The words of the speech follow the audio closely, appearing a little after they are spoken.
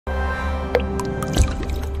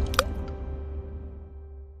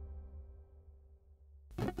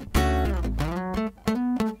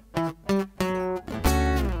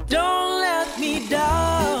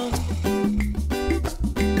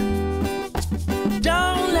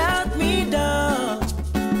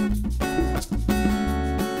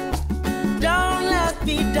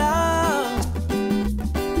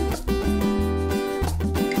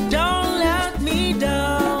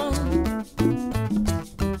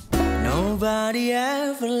Nobody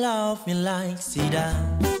ever loved me like she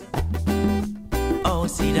does. Oh,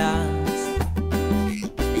 she does.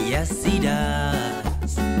 Yes, she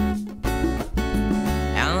does.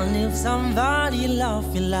 And if somebody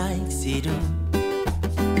love me like she do,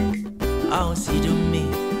 oh, she do me.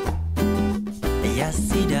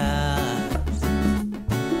 Yes, she does.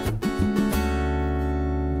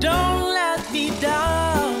 Don't let me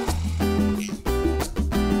down.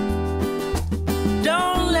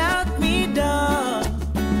 Don't let me down.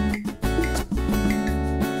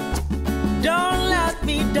 Don't let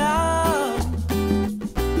me down.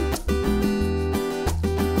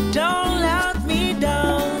 Don't let me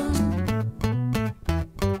down.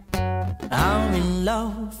 I'm in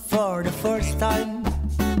love for the first time.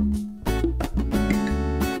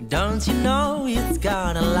 Don't you know it's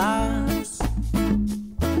gonna last?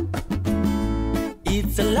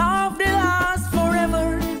 It's a love that lasts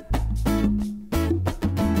forever.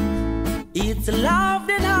 It's a love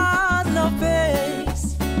that has no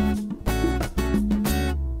face.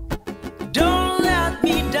 Don't let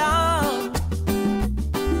me down.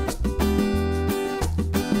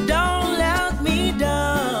 Don't let me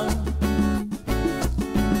down.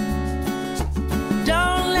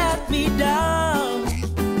 Don't let me down.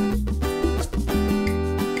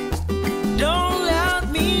 Don't let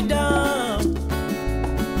me down.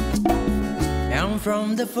 And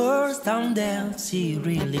from the first time that she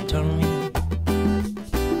really turned me,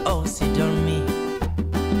 oh, she done me good.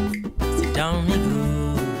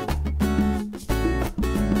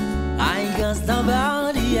 I guess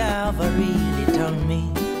nobody ever really done me.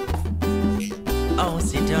 Oh,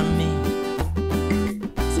 she done me.